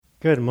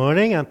Good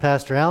morning. I'm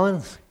Pastor Allen.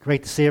 It's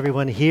great to see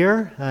everyone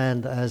here.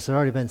 And as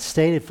already been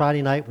stated,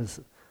 Friday night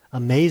was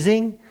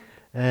amazing.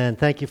 And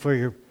thank you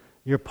for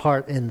your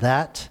part in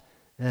that.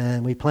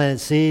 And we planted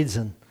seeds,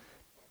 and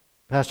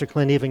Pastor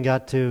Clint even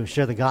got to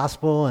share the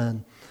gospel,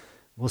 and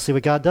we'll see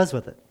what God does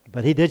with it.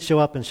 But he did show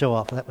up and show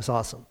off. That was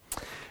awesome.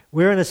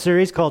 We're in a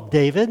series called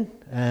David,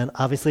 and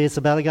obviously it's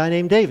about a guy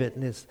named David.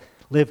 And he's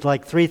lived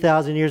like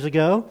 3,000 years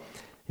ago.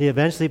 He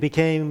eventually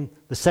became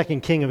the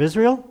second king of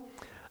Israel.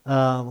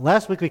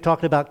 Last week we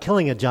talked about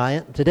killing a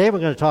giant. Today we're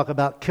going to talk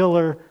about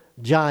killer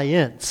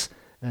giants,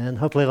 and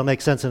hopefully it'll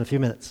make sense in a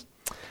few minutes.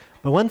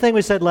 But one thing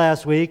we said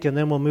last week, and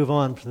then we'll move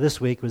on for this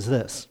week, was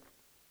this.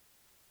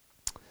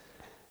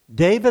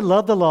 David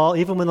loved the law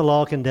even when the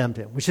law condemned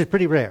him, which is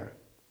pretty rare.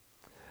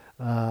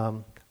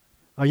 Are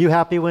you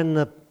happy when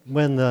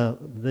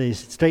the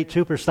state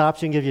trooper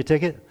stops you and gives you a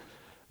ticket?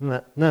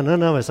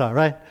 No, it's all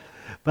right.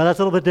 But that's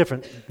a little bit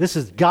different. This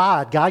is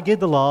God. God gave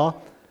the law,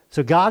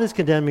 so God is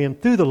condemning him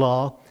through the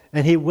law.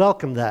 And he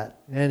welcomed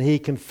that, and he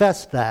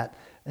confessed that.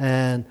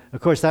 And,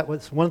 of course, that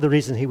was one of the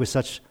reasons he was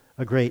such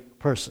a great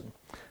person.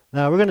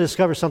 Now, we're going to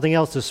discover something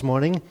else this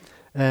morning,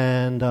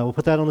 and we'll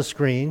put that on the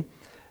screen,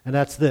 and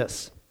that's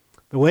this.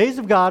 The ways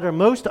of God are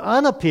most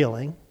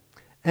unappealing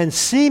and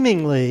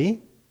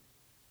seemingly,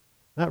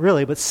 not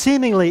really, but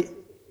seemingly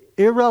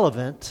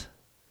irrelevant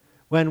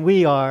when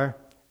we are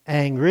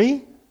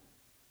angry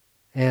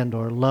and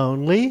or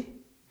lonely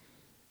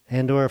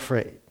and or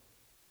afraid.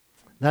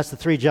 That's the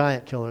three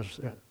giant killers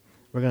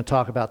we're going to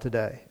talk about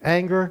today.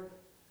 Anger,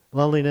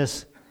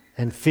 loneliness,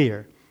 and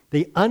fear.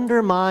 They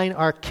undermine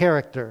our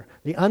character.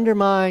 They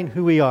undermine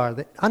who we are.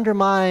 They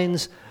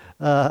undermines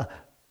our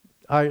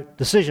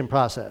decision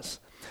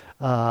process.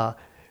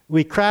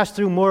 We crash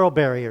through moral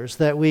barriers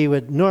that we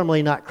would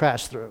normally not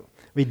crash through.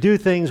 We do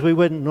things we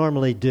wouldn't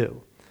normally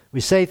do. We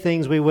say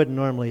things we wouldn't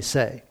normally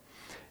say.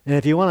 And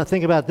if you want to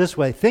think about it this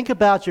way, think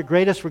about your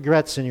greatest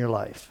regrets in your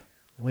life.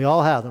 We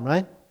all have them,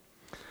 right?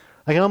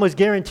 I can almost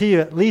guarantee you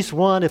at least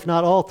one, if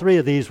not all three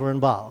of these were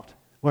involved,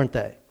 weren't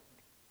they?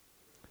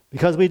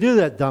 Because we do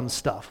that dumb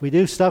stuff. We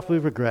do stuff we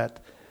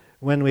regret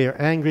when we are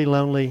angry,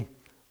 lonely,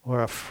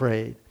 or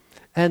afraid.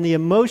 And the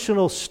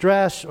emotional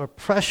stress or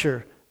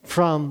pressure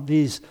from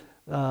these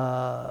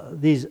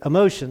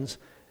emotions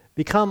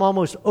become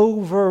almost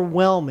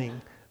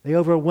overwhelming. They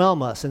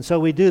overwhelm us, and so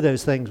we do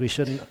those things we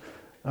shouldn't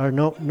or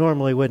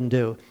normally wouldn't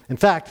do. In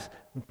fact,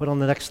 put on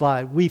the next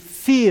slide, we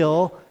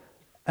feel,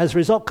 as a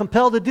result,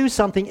 compelled to do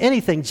something,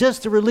 anything,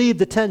 just to relieve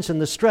the tension,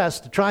 the stress,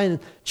 to try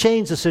and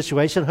change the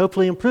situation,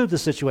 hopefully improve the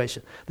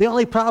situation. The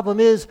only problem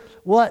is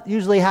what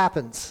usually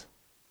happens.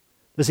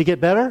 Does it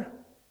get better?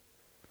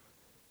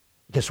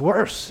 It gets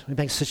worse. It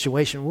makes the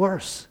situation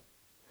worse.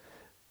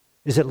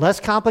 Is it less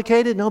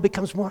complicated? No, it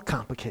becomes more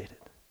complicated.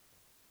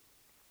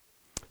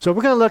 So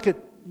we're going to look at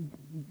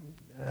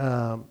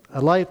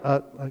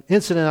an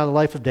incident out of the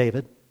life of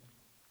David.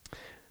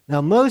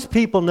 Now, most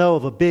people know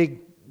of a big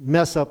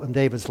mess up in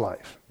David's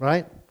life,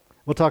 right?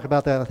 We'll talk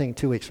about that, I think,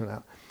 2 weeks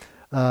from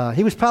now.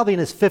 He was probably in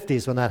his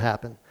 50s when that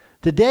happened.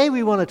 Today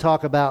we want to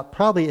talk about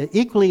probably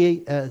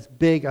equally as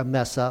big a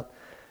mess up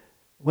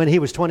when he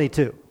was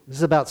 22. This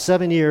is about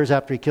 7 years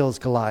after he kills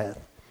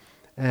Goliath.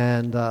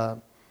 And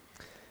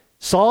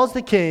Saul's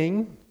the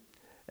king,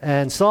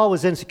 and Saul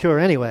was insecure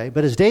anyway,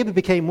 but as David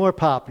became more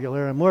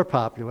popular and more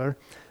popular,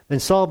 then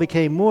Saul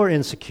became more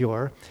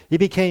insecure. He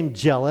became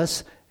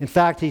jealous. In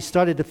fact, he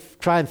started to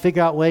try and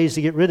figure out ways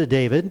to get rid of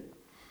David.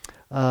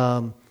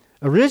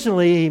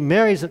 Originally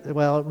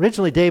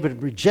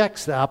David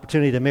rejects the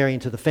opportunity to marry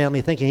into the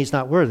family, thinking he's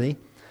not worthy.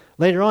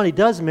 Later on, he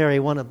does marry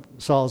one of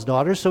Saul's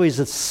daughters, so he's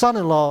the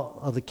son-in-law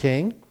of the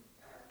king.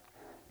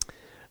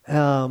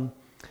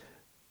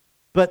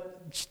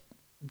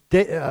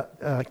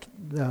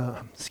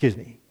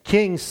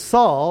 King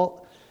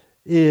Saul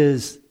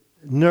is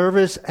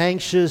nervous,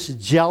 anxious,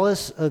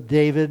 jealous of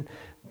David,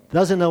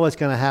 doesn't know what's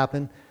going to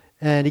happen.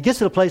 And he gets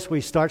to the place where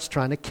he starts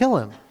trying to kill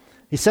him.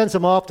 He sends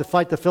him off to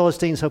fight the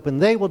Philistines, hoping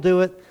they will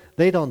do it.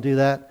 They don't do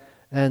that.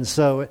 And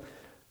so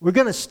we're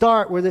going to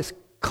start with this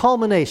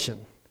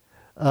culmination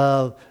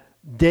of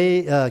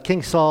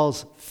King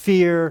Saul's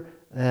fear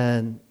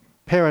and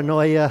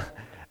paranoia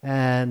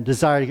and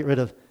desire to get rid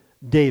of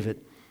David.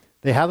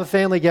 They have a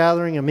family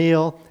gathering, a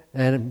meal,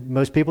 and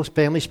most people's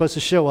family is supposed to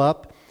show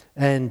up.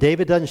 And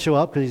David doesn't show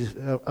up because he's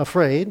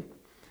afraid.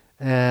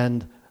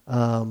 And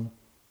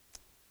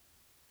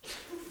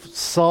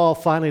Saul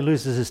finally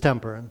loses his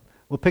temper, and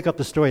we'll pick up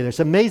the story there. It's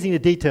amazing the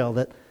detail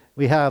that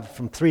we have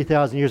from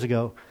 3,000 years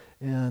ago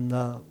in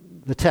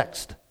the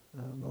text,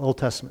 the Old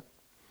Testament.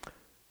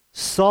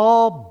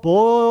 Saul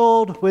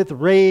boiled with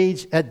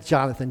rage at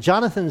Jonathan.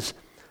 Jonathan's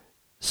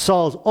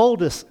Saul's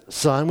oldest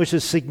son, which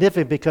is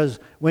significant because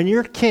when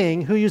you're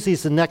king, who usually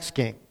is the next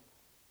king?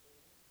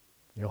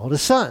 Your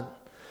oldest son.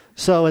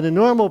 So in the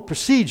normal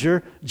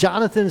procedure,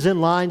 Jonathan's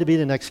in line to be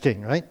the next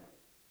king, right?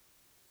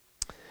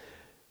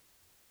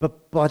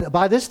 But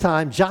by this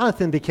time,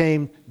 Jonathan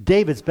became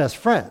David's best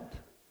friend.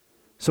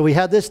 So we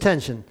had this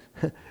tension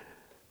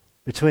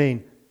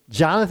between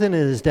Jonathan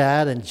and his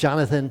dad and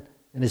Jonathan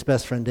and his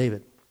best friend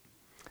David.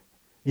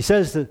 He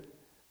says that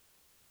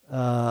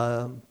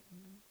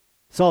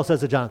Saul says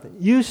to Jonathan,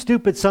 "You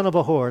stupid son of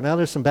a whore." Now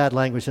there's some bad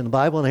language in the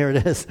Bible, and here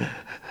it is.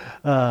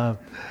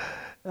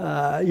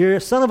 "You're a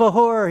son of a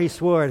whore," he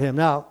swore at him.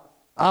 Now,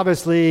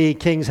 obviously,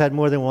 kings had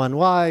more than one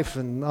wife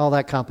and all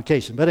that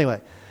complication. But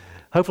anyway,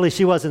 hopefully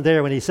she wasn't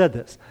there when he said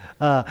this.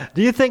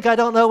 "Do you think I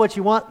don't know what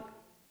you want?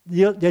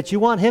 That you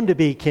want him to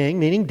be king,"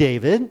 meaning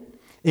David,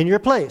 "in your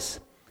place,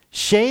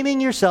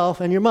 shaming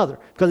yourself and your mother,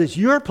 because it's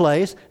your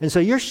place, and so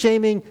you're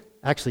shaming."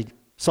 Actually,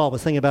 Saul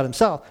was thinking about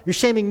himself. "You're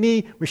shaming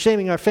me, we're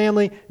shaming our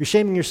family, you're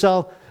shaming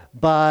yourself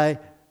by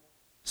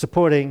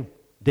supporting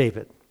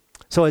David.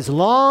 So as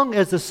long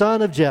as the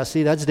son of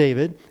Jesse," that's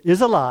David,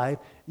 "is alive,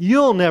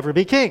 you'll never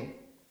be king.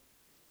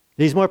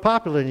 He's more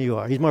popular than you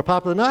are. He's more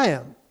popular than I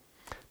am.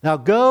 Now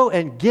go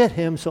and get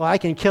him so I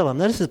can kill him."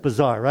 Now this is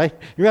bizarre, right?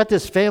 You're at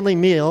this family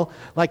meal,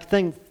 like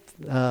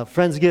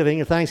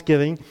Friendsgiving or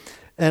Thanksgiving,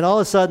 and all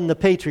of a sudden the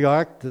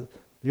patriarch,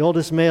 the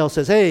oldest male,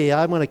 says, "Hey,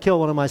 I'm going to kill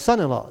one of my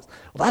son-in-laws."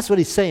 Well, that's what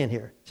he's saying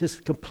here.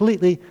 Just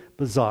completely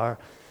bizarre.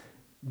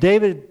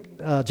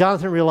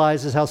 Jonathan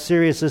realizes how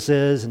serious this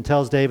is and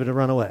tells David to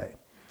run away.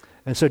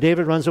 And so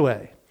David runs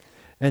away.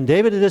 And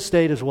David at this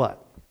state is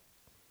what?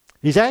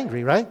 He's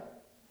angry, right?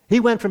 He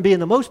went from being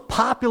the most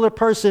popular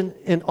person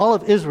in all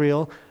of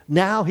Israel,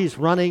 now he's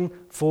running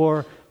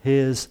for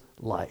his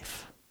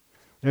life.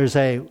 There's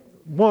a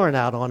warrant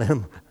out on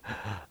him.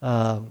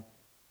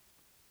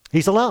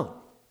 He's alone.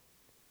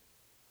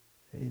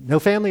 No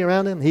family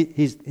around him.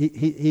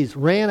 He's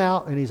ran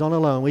out and he's on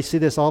alone. We see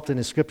this often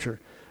in Scripture.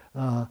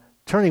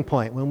 Turning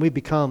point when we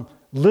become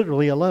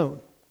literally alone.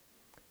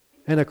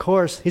 And of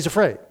course, he's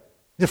afraid.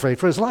 He's afraid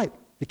for his life.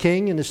 The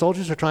king and the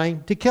soldiers are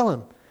trying to kill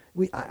him.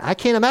 I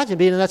can't imagine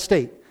being in that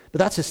state, but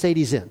that's the state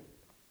he's in.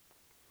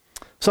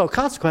 So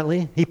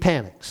consequently, he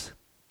panics.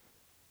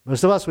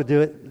 Most of us would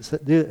do it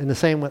in the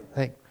same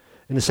way,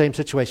 in the same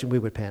situation we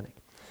would panic.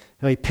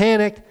 Now, he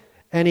panicked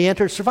and he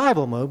entered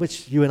survival mode,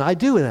 which you and I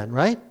do then,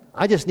 right?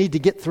 I just need to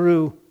get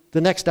through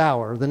the next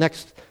hour, the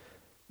next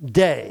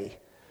day,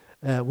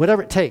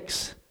 whatever it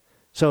takes.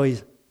 So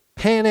he's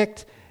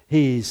panicked.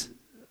 He's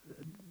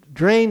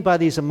drained by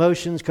these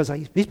emotions because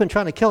he's been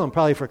trying to kill him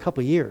probably for a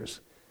couple of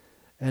years.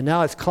 And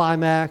now it's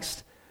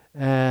climaxed,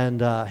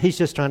 and he's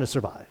just trying to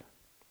survive.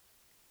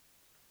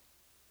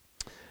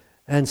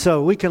 And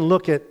so we can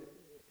look at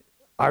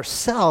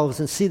ourselves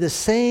and see the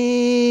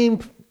same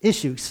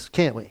issues,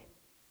 can't we?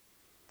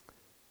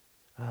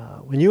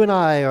 When you and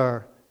I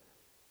are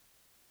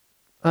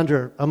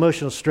under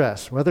emotional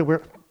stress, whether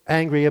we're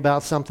angry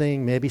about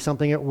something, maybe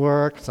something at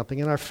work, something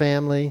in our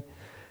family,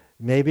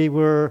 maybe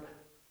we're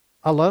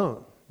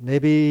alone.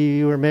 Maybe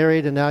you were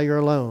married and now you're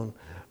alone.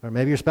 Or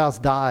maybe your spouse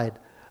died.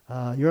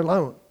 You're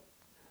alone.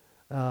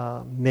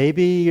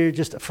 Maybe you're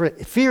just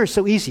afraid. Fear is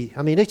so easy.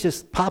 I mean, it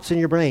just pops in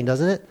your brain,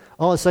 doesn't it?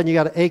 All of a sudden you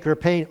got an ache or a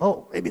pain.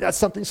 Oh, maybe that's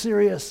something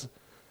serious.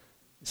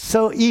 It's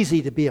so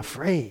easy to be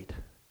afraid.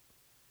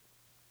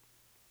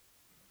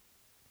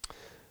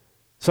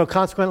 So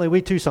consequently,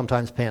 we too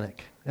sometimes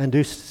panic and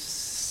do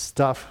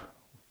stuff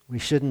we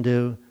shouldn't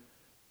do,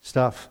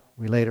 stuff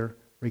we later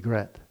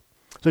regret.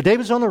 So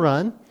David's on the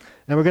run,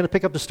 and we're going to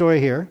pick up the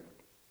story here.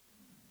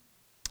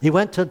 He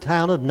went to the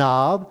town of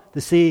Nob to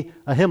see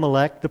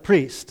Ahimelech the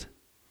priest.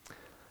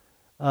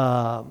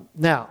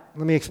 Now,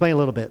 let me explain a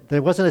little bit.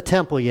 There wasn't a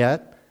temple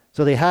yet,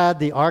 so they had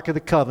the Ark of the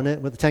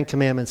Covenant with the Ten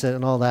Commandments in it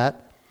and all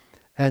that.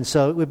 And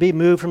so it would be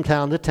moved from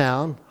town to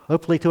town,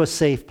 hopefully to a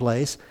safe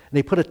place. And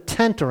they put a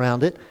tent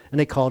around it, and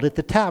they called it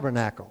the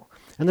tabernacle.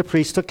 And the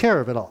priest took care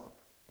of it all.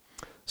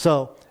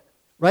 So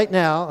right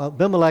now,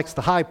 Abimelech's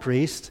the high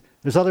priest.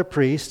 There's other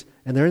priests,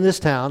 and they're in this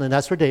town, and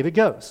that's where David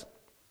goes.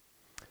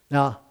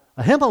 Now,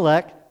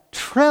 Ahimelech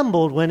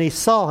trembled when he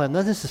saw him.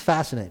 Now, this is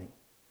fascinating.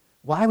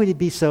 Why would he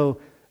be so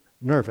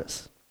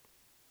nervous?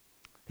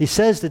 He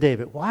says to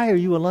David, "Why are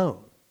you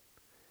alone?"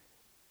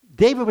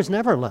 David was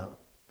never alone.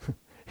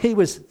 He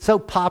was so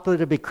popular,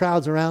 there'd be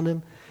crowds around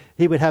him.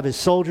 He would have his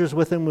soldiers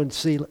with him,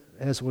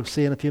 as we'll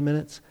see in a few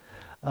minutes.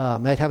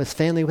 Might have his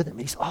family with him.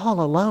 He's all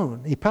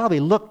alone. He probably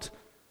looked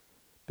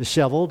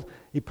disheveled.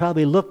 He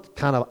probably looked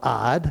kind of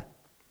odd.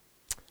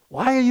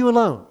 Why are you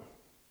alone?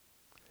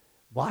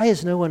 Why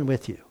is no one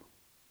with you?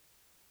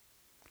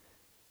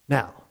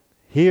 Now,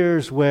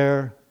 here's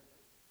where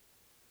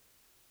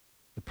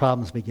the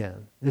problems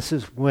begin. This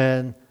is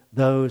when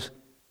those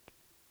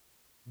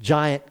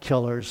giant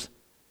killers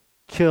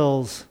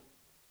kills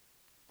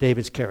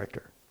David's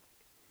character.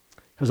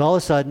 Because all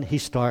of a sudden, he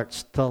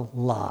starts to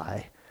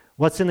lie.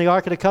 What's in the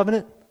Ark of the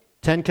Covenant?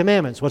 10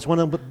 Commandments. What's one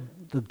of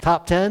the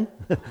top 10?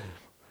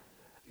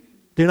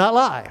 Do not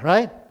lie,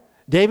 right?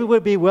 David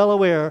would be well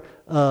aware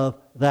of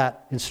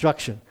that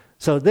instruction.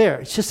 So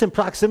there, it's just in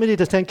proximity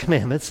to 10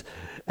 Commandments,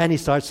 and he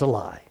starts to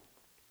lie.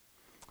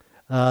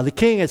 The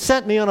king had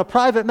sent me on a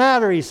private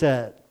matter, he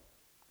said.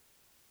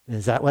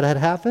 Is that what had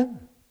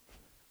happened?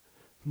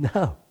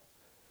 No.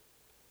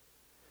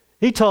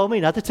 He told me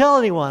not to tell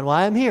anyone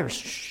why I'm here.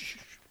 Shh.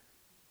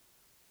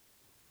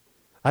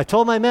 I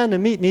told my men to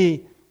meet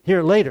me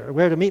here later,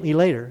 where to meet me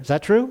later. Is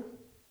that true?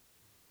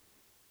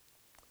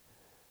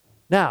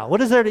 Now,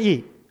 what is there to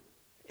eat?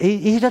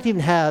 He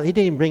didn't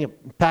even bring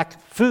pack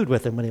food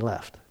with him when he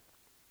left.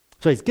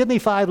 So he's, give me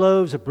 5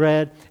 loaves of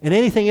bread and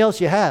anything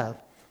else you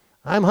have.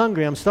 I'm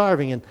hungry, I'm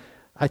starving. And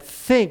I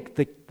think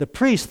the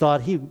priest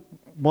thought he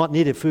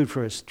needed food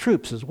for his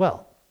troops as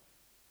well.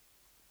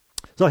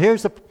 So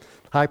here's the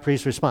high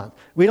priest's response.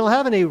 We don't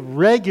have any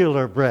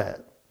regular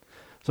bread.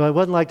 So it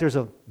wasn't like there's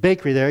a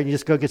bakery there and you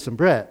just go get some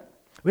bread.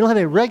 We don't have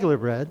any regular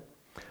bread,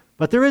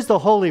 but there is the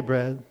holy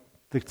bread,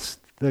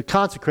 the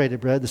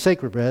consecrated bread, the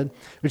sacred bread,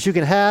 which you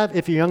can have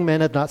if your young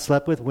men have not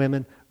slept with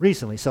women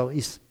recently. So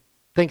he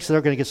thinks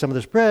they're going to get some of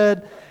this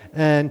bread,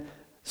 and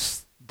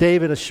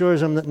David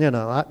assures them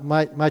that,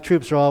 my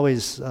troops are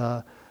always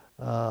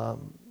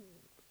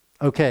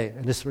okay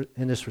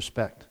in this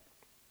respect.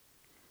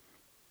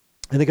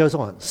 And it goes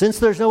on. Since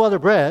there's no other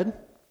bread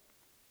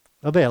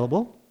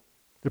available,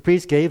 the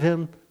priest gave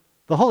him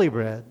the holy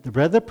bread, the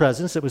bread of the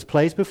presence that was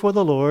placed before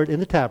the Lord in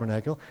the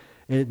tabernacle.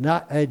 It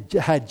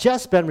had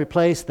just been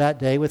replaced that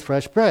day with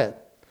fresh bread.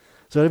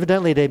 So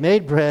evidently they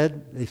made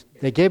bread,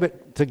 they gave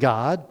it to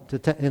God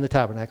in the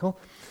tabernacle,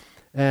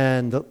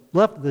 and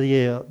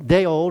the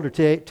day-old or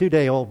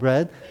 2-day-old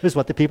bread is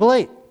what the people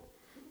ate.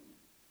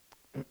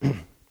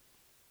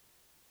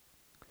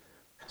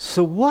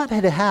 So what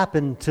had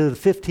happened to the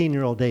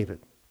 15-year-old David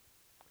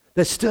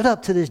that stood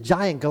up to this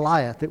giant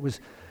Goliath that was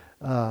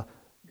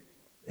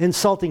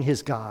insulting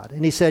his God?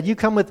 And he said, you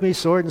come with me,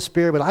 sword and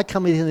spear, but I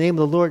come in the name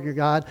of the Lord your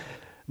God,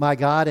 my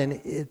God,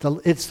 and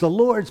it's the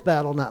Lord's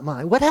battle, not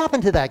mine. What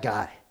happened to that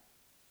guy?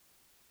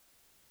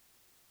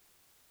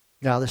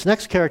 Now, this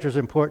next character is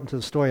important to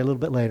the story a little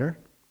bit later.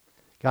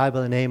 A guy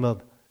by the name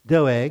of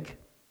Doeg.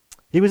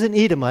 He was an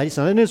Edomite. He's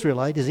not an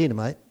Israelite. He's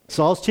Edomite.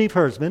 Saul's chief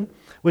herdsman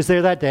was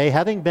there that day.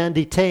 Having been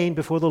detained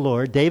before the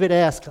Lord, David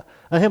asked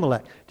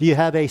Ahimelech, do you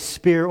have a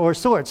spear or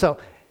sword? So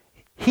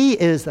he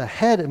is the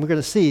head, and we're going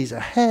to see he's the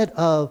head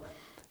of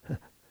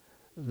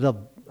the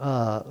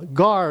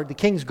guard, the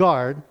king's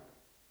guard,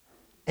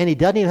 and he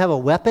doesn't even have a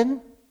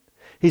weapon.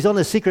 He's on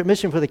a secret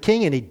mission for the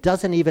king, and he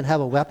doesn't even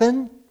have a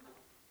weapon.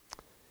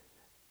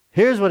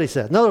 Here's what he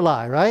said. Another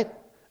lie, right?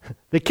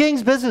 The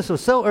king's business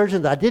was so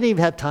urgent that I didn't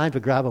even have time to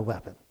grab a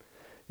weapon.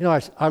 You know,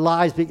 our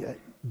lies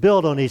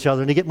build on each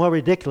other and they get more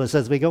ridiculous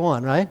as we go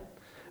on, right?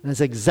 And it's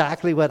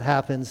exactly what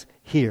happens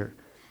here.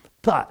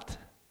 But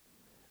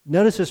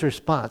notice his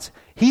response.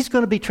 He's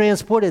going to be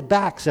transported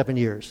back 7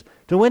 years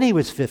to when he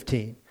was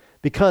 15.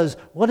 Because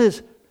what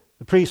is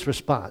the priest's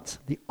response?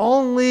 The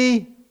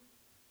only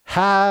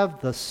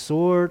have the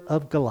sword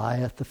of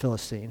Goliath, the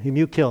Philistine, whom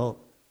you killed,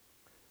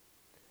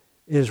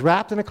 is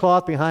wrapped in a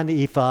cloth behind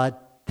the ephod.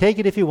 Take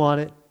it if you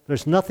want it.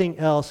 There's nothing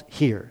else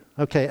here.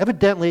 Okay,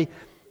 evidently,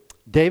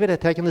 David had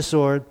taken the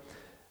sword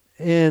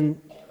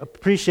in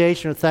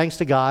appreciation or thanks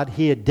to God.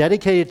 He had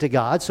dedicated it to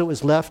God, so it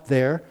was left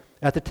there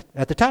at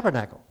the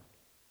tabernacle.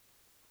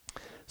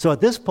 So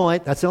at this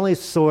point, that's the only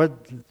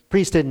sword. The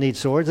priests didn't need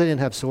swords. They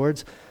didn't have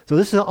swords. So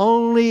this is the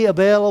only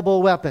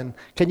available weapon.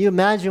 Can you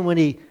imagine when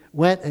he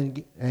went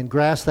and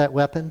grasped that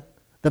weapon?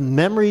 The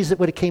memories that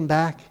would have came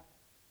back?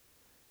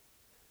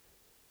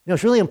 You know,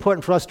 it's really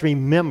important for us to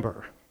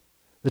remember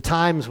the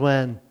times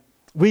when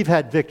we've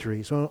had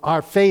victories, when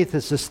our faith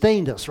has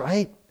sustained us,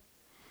 right?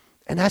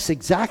 And that's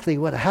exactly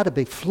what had to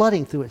be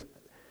flooding through it.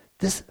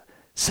 This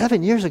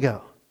 7 years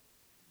ago,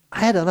 I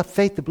had enough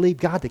faith to believe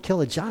God to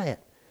kill a giant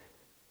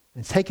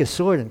and take his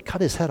sword and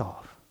cut his head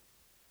off.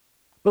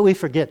 But we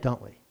forget,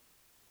 don't we?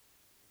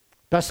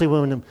 Especially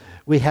when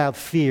we have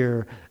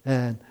fear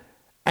and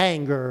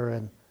anger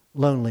and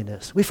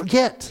loneliness. We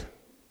forget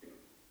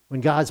when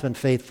God's been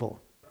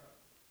faithful.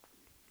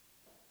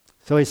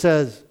 So he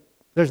says,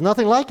 there's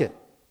nothing like it.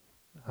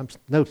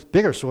 No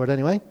bigger sword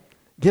anyway.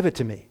 Give it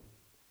to me.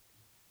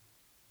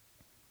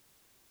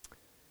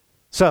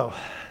 So,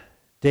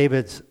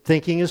 David's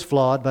thinking is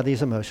flawed by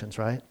these emotions,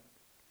 right?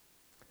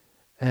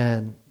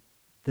 And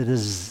that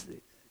his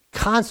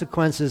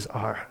consequences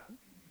are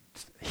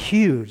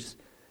huge.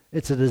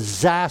 It's a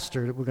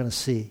disaster that we're going to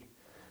see.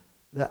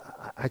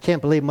 I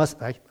can't believe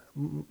I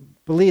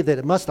believe that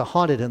it must have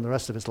haunted him the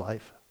rest of his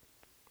life.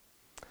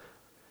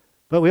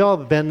 But we all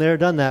have been there,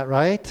 done that,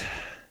 right?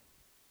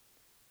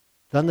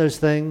 Done those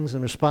things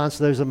in response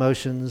to those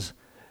emotions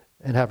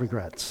and have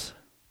regrets.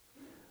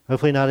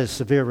 Hopefully not as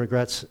severe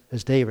regrets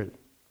as David.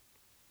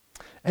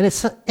 And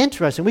it's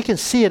interesting. We can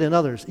see it in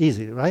others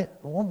easily, right?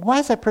 Why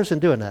is that person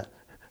doing that?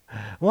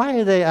 Why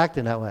are they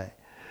acting that way?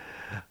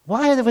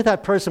 Why are they with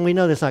that person we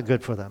know that's not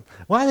good for them?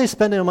 Why are they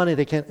spending the money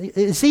they can't?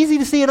 It's easy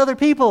to see in other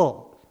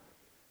people.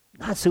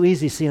 Not so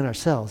easy to see in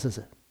ourselves, is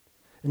it?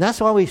 And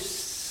that's why we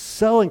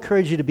so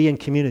encourage you to be in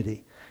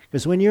community.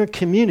 Because when you're in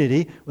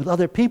community with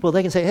other people,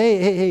 they can say,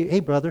 hey,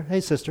 brother,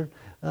 hey, sister,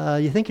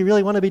 you think you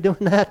really want to be doing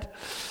that?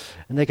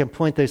 And they can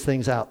point those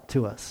things out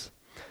to us.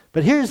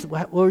 But here's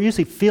what we're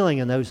usually feeling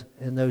in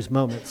those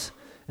moments,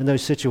 in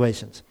those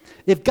situations.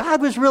 If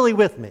God was really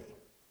with me,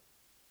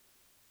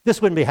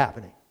 this wouldn't be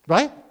happening,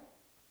 right?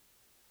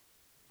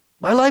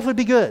 My life would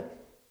be good.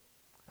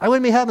 I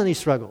wouldn't be having these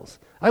struggles.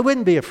 I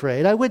wouldn't be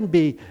afraid. I wouldn't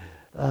be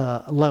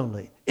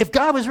lonely. If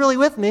God was really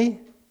with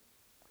me,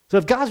 So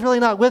if God's really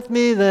not with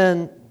me,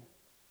 then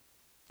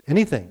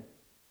anything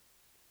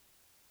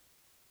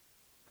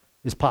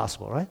is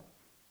possible, right?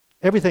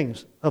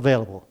 Everything's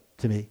available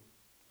to me.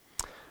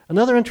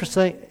 Another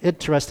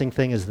interesting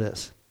thing is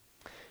this.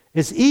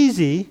 It's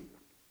easy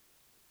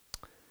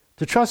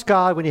to trust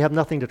God when you have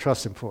nothing to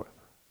trust Him for,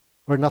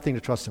 or nothing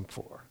to trust Him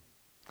for.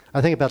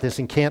 I think about this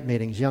in camp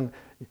meetings,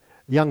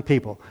 young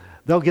people.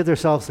 They'll give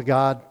themselves to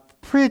God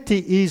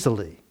pretty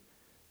easily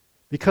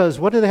because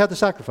what do they have to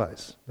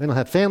sacrifice? They don't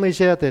have families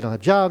yet. They don't have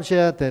jobs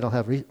yet. They don't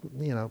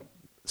have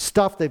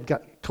stuff they've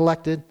got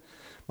collected.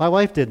 My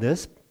wife did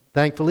this.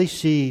 Thankfully,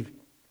 she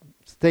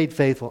stayed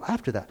faithful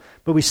after that.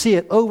 But we see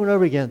it over and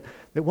over again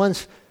that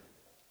once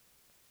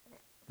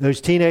those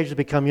teenagers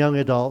become young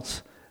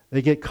adults,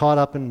 they get caught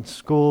up in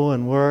school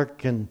and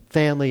work and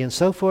family and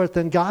so forth,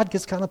 then God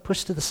gets kind of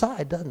pushed to the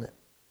side, doesn't it?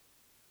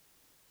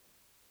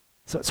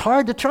 So it's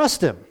hard to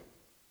trust Him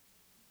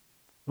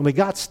when we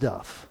got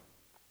stuff,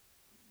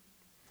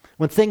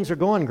 when things are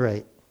going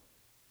great.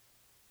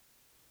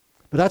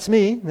 But that's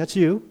me, that's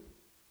you.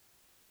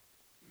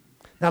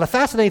 Now the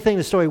fascinating thing in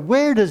the story,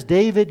 where does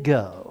David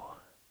go?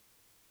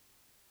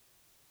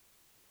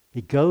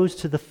 He goes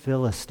to the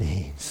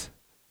Philistines,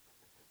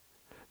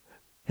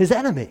 his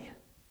enemy.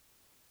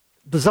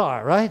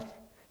 Bizarre, right?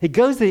 He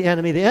goes to the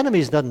enemy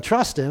doesn't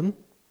trust him,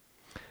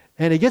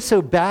 and it gets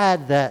so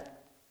bad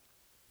that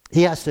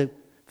he has to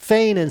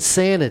feign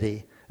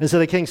insanity. And so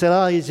the king said,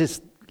 oh,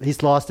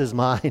 he's lost his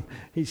mind.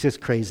 He's just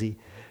crazy.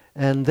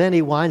 And then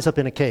he winds up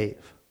in a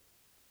cave.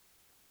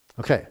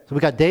 Okay, so we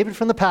got David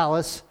from the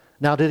palace,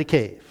 now to the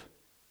cave.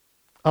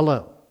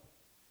 Alone.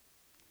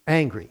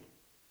 Angry.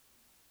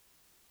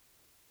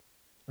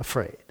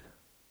 Afraid.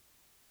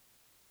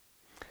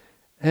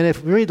 And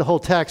if we read the whole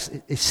text,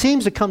 it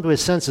seems to come to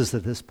his senses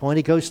at this point.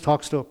 He goes,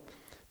 talks to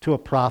a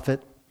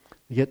prophet.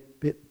 You get a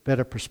bit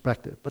better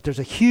perspective. But there's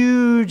a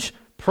huge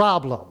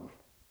problem.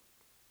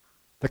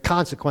 The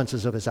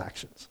consequences of his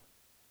actions.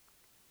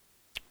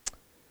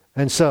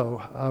 And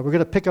so, we're going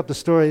to pick up the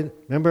story.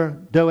 Remember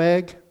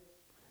Doeg?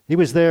 He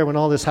was there when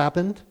all this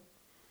happened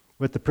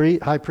with the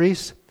high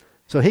priest.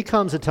 So he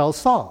comes and tells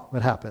Saul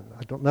what happened.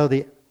 I don't know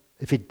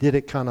if he did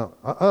it kind of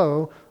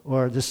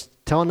or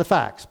just telling the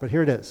facts, but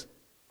here it is.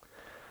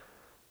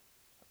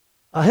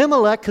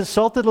 Ahimelech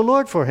consulted the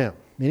Lord for him,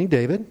 meaning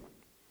David.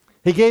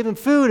 He gave him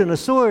food and a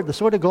sword, the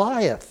sword of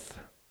Goliath.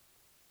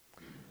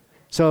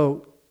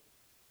 So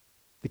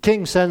the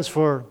king sends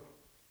for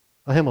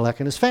Ahimelech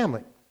and his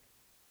family.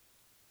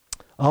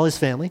 All his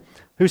family,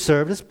 who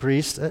served as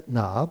priests at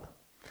Nob.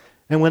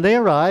 And when they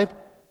arrived,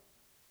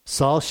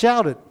 Saul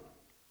shouted,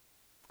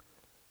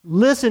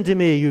 "Listen to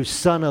me, you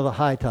son of a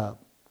high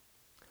top.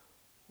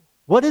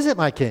 What is it,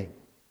 my king?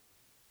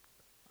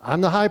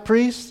 I'm the high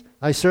priest.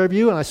 I serve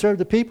you and I serve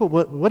the people.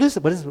 What is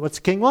it? What's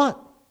the king want?"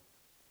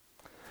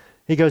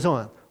 He goes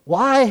on.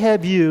 "Why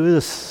have you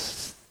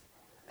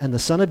and the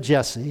son of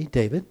Jesse,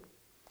 David,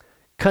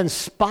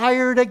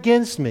 conspired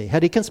against me?"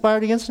 Had he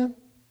conspired against him?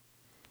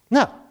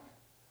 No.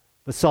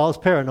 But Saul's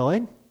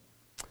paranoid.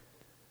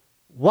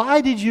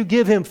 "Why did you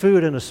give him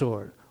food and a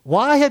sword?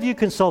 Why have you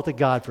consulted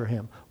God for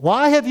him?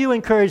 Why have you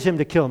encouraged him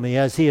to kill me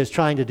as he is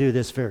trying to do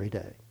this very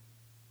day?"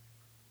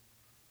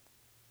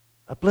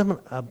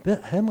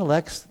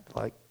 Ahimelech's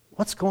like,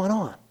 "What's going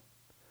on?"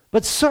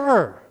 "But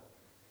sir,"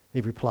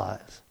 he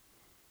replies,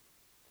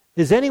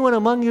 "is anyone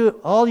among you,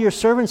 all your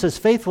servants, as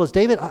faithful as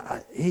David?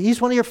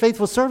 He's one of your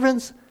faithful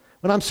servants.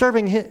 When I'm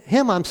serving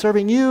him, I'm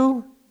serving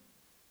you.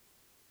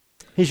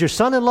 He's your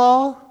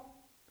son-in-law.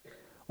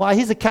 Why,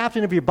 he's the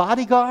captain of your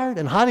bodyguard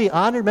and highly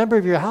honored member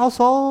of your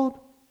household.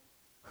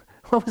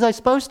 What was I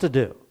supposed to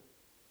do?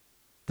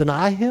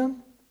 Deny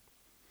him?"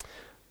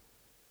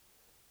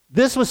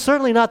 "This was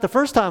certainly not the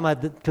first time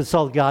I've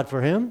consulted God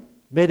for him.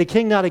 May the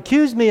king not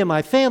accuse me and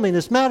my family in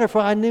this matter, for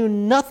I knew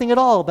nothing at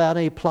all about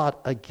any plot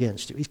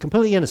against you." He's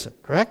completely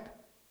innocent, correct?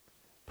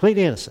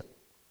 Completely innocent.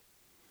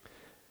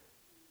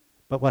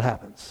 But what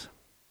happens?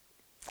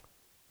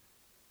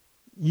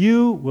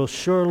 "You will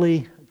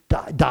surely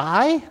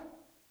die?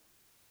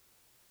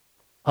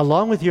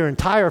 Along with your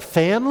entire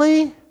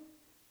family?"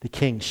 the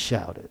king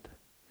shouted.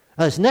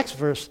 Now, this next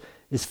verse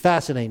is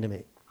fascinating to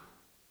me.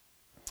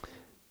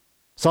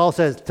 Saul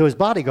says to his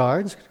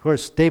bodyguards, of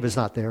course, David's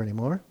not there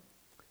anymore,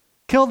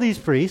 "Kill these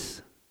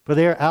priests, for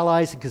they are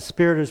allies and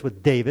conspirators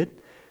with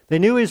David. They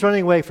knew he was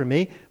running away from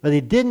me, but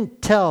he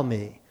didn't tell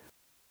me."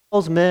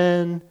 Saul's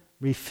men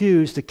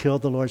refused to kill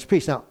the Lord's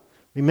priests. Now,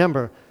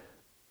 remember,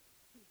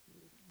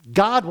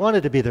 God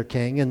wanted to be their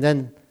king, and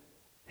then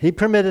he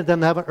permitted them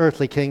to have an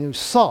earthly king, who's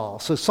Saul.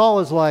 So Saul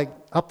is like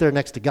up there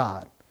next to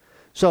God.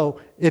 So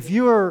if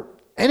you're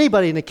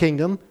anybody in the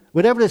kingdom,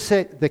 whatever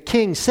the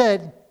king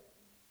said,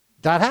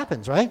 that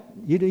happens, right?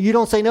 You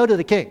don't say no to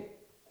the king.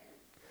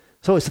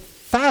 So it's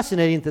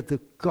fascinating that the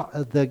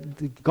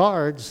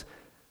guards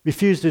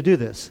refused to do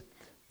this.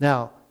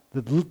 Now,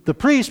 the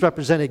priests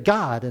represented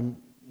God,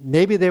 and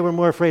maybe they were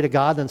more afraid of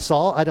God than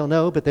Saul. I don't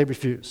know, but they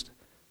refused.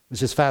 It was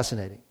just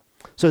fascinating.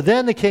 So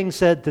then the king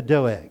said to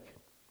Doeg,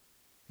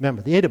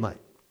 remember, the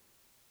Edomite,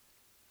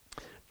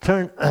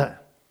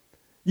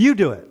 You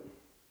do it.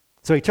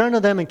 So he turned to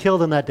them and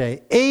killed them that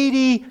day.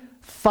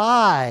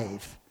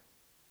 85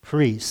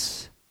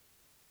 priests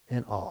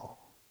in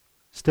all,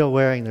 still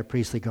wearing their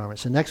priestly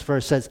garments. The next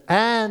verse says,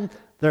 and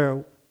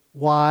their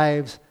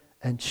wives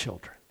and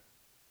children.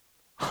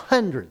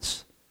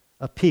 Hundreds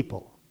of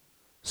people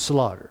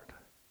slaughtered.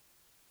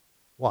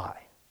 Why?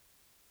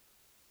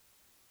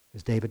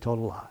 Because David told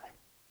a lie.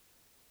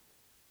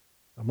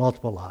 Or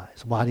multiple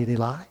lies. Why did he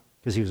lie?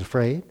 Because he was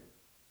afraid.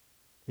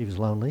 He was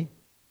lonely.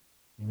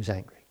 He was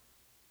angry.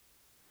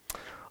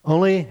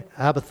 Only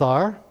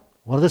Abiathar,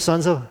 one of the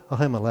sons of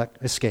Ahimelech,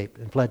 escaped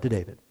and fled to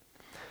David.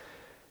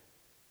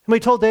 And when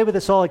he told David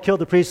that Saul had killed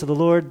the priests of the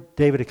Lord,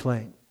 David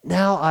exclaimed,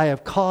 now I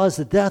have caused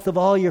the death of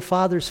all your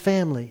father's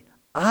family.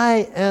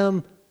 I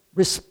am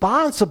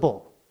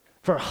responsible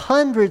for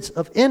hundreds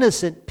of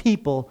innocent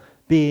people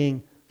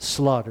being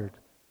slaughtered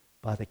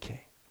by the king.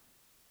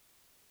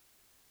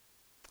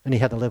 And he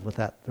had to live with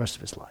that the rest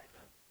of his life.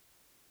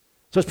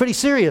 So it's pretty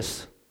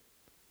serious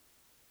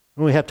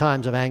when we have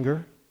times of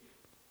anger,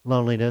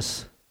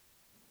 loneliness,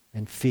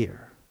 and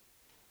fear,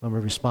 when we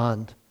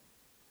respond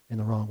in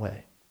the wrong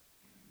way.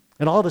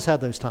 And all of us have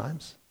those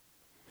times.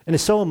 And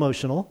it's so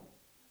emotional.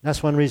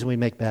 That's one reason we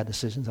make bad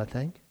decisions, I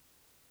think.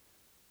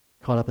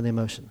 Caught up in the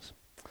emotions.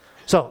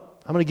 So,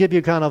 I'm going to give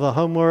you kind of a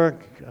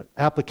homework,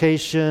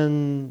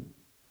 application,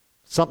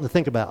 something to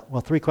think about.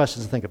 Well, 3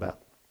 questions to think about.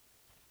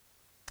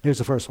 Here's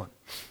the first one.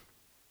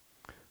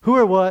 Who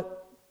or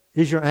what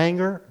is your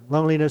anger,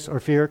 loneliness, or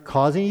fear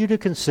causing you to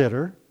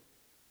consider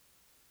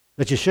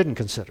that you shouldn't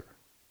consider?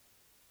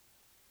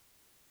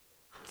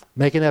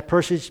 Making that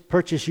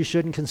purchase you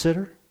shouldn't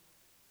consider?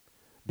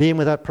 Being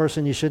with that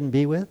person you shouldn't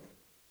be with?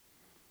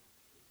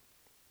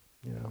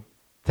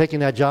 Taking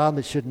that job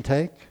that you shouldn't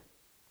take?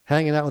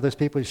 Hanging out with those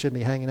people you shouldn't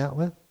be hanging out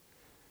with?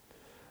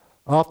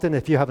 Often,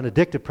 if you have an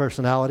addictive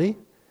personality,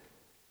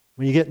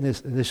 when you get in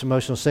this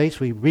emotional states,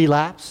 we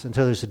relapse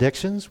into those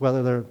addictions,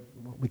 whether they're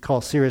what we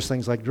call serious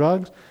things like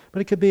drugs,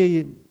 but it could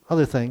be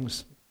other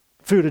things,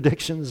 food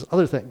addictions,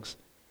 other things.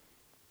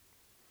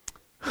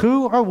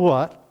 Who or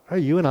what are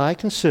you and I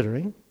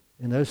considering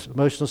in those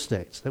emotional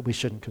states that we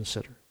shouldn't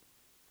consider?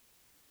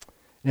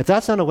 And if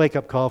that's not a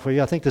wake-up call for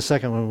you, I think the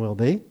second one will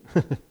be.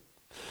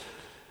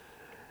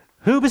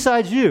 Who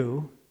besides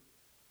you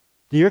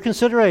do your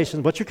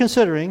considerations, what you're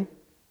considering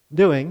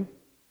doing,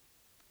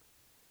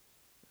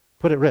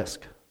 put at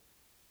risk?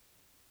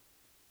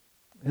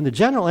 And the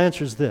general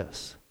answer is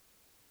this: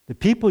 the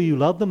people you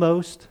love the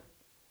most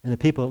and the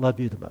people that love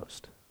you the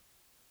most.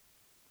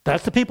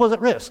 That's the people at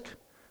risk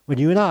when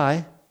you and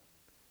I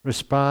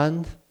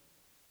respond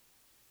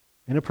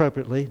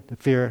inappropriately to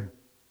fear,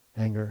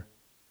 anger,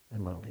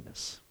 and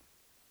loneliness.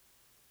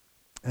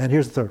 And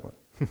here's the third one.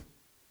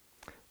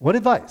 What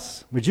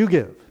advice would you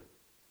give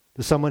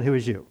to someone who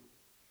is you?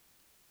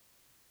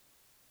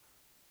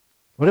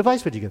 What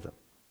advice would you give them?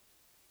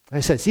 I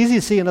said, it's easy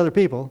to see in other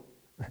people.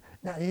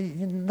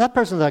 That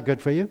person's not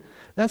good for you.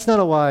 That's not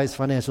a wise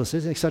financial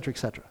decision, etc.,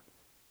 etc.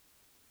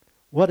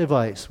 What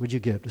advice would you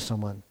give to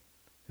someone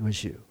who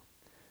is you?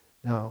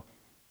 Now,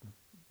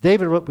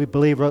 David, we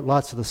believe, wrote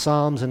lots of the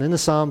Psalms, and in the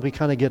Psalms we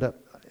kind of get an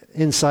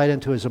insight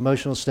into his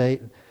emotional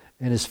state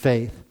and his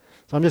faith.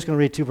 So I'm just going to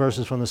read 2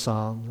 verses from the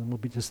Psalms, and we'll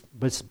be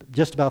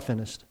just about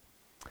finished.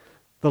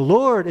 The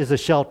Lord is a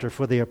shelter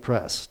for the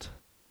oppressed,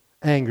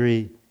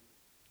 angry,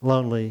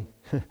 lonely,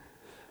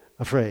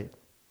 afraid.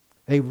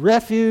 A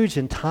refuge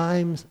in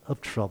times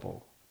of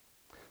trouble.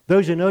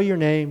 Those who know your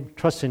name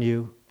trust in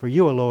you, for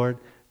you, O Lord,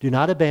 do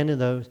not abandon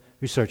those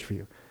who search for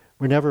you.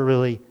 We're never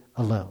really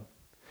alone.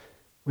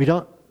 We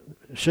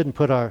shouldn't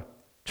put our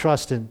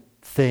trust in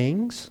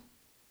things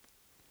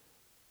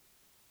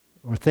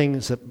or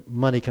things that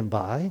money can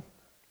buy.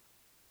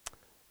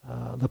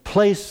 The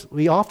place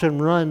we often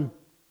run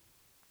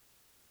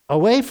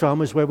away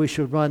from is where we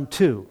should run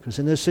to, because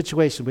in this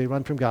situation we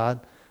run from God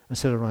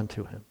instead of run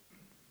to Him.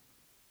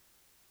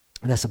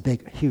 And that's a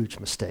big, huge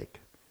mistake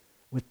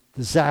with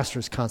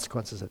disastrous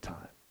consequences at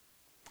times.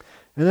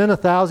 And then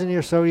 1,000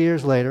 or so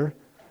years later,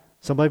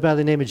 somebody by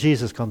the name of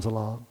Jesus comes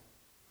along.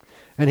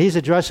 And he's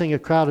addressing a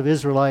crowd of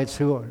Israelites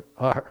who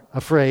are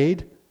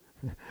afraid,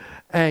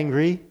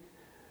 angry,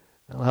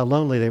 how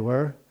lonely they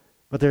were.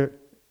 But the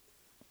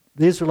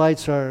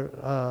Israelites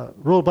are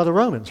ruled by the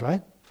Romans,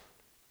 right?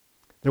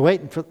 They're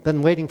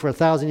been waiting for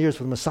 1,000 years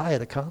for the Messiah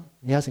to come.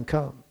 He hasn't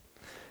come.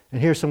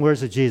 And here's some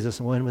words of Jesus,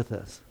 and we'll end with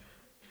this.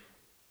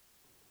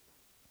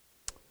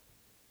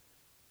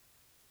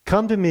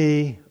 Come to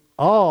me,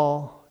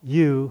 all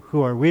you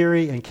who are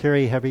weary and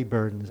carry heavy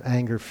burdens,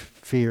 anger,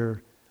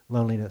 fear,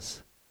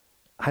 loneliness.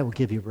 I will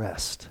give you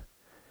rest.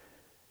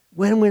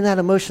 When we're in that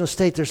emotional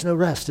state, there's no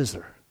rest, is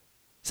there?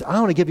 So I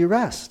want to give you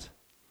rest.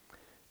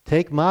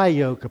 Take my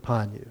yoke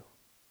upon you.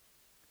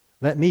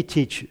 Let me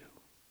teach you,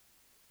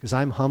 because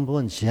I'm humble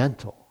and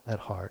gentle at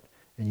heart,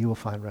 and you will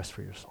find rest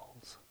for your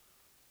souls.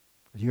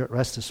 Are you at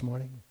rest this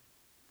morning?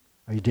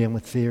 Are you dealing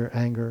with fear,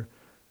 anger,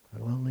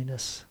 or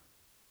loneliness?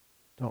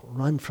 Don't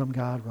run from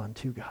God, run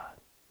to God.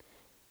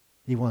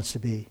 He wants to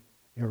be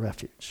your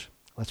refuge.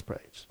 Let's pray.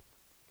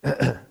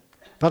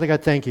 Father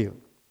God, thank you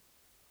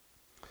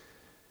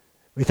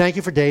We thank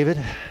you for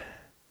David,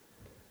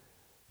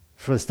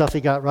 for the stuff he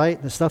got right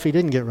and the stuff he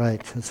didn't get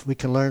right, because we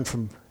can learn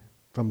from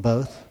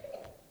both.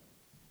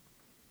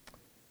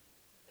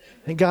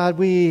 And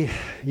God, you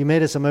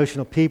made us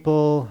emotional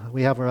people.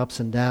 We have our ups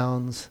and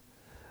downs.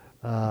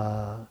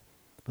 But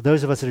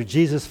those of us that are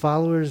Jesus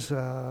followers,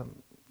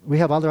 we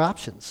have other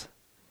options.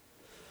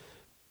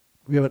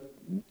 We have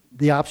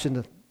the option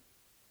to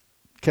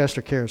cast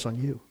our cares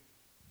on you.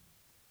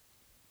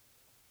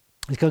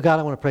 Because God,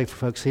 I want to pray for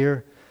folks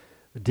here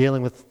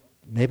dealing with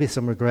maybe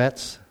some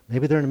regrets.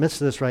 Maybe they're in the midst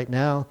of this right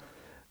now,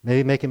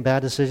 maybe making bad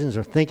decisions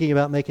or thinking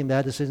about making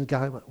bad decisions.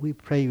 God, we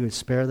pray you would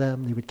spare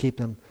them, you would keep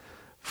them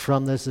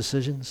from those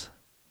decisions.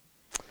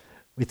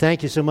 We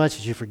thank you so much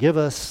that you forgive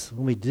us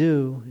when we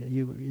do.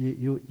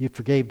 You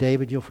forgave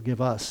David, you'll forgive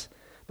us.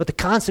 But the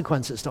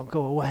consequences don't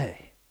go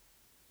away.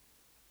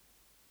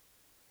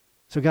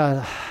 So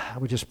God, I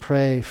would just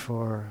pray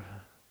for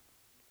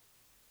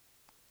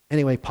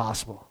any way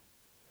possible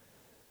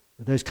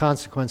that those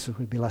consequences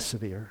would be less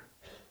severe.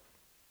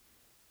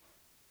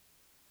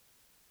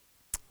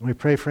 We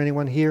pray for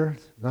anyone here,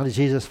 not a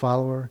Jesus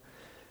follower,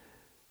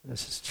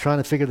 that's just trying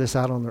to figure this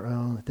out on their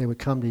own, that they would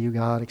come to you,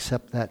 God,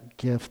 accept that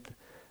gift.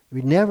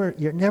 You're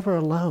never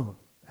alone.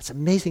 That's the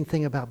amazing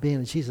thing about being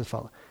a Jesus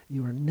follower.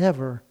 You are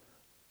never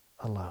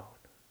alone.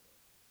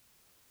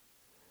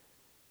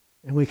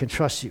 And we can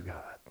trust you,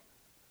 God,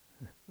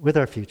 with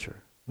our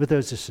future, with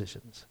those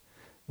decisions,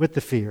 with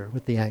the fear,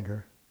 with the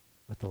anger,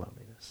 with the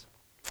loneliness.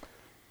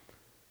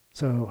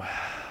 So,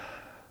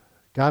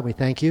 God, we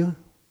thank you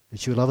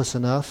that you love us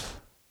enough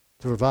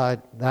to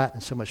provide that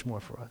and so much more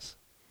for us.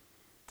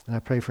 And I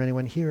pray for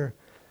anyone here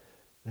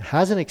that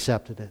hasn't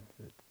accepted it,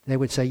 they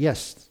would say,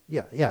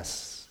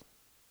 yes,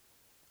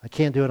 I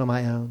can't do it on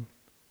my own.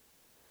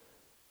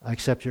 I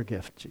accept your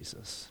gift,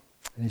 Jesus.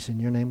 And it's in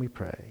your name we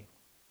pray.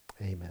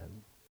 Amen.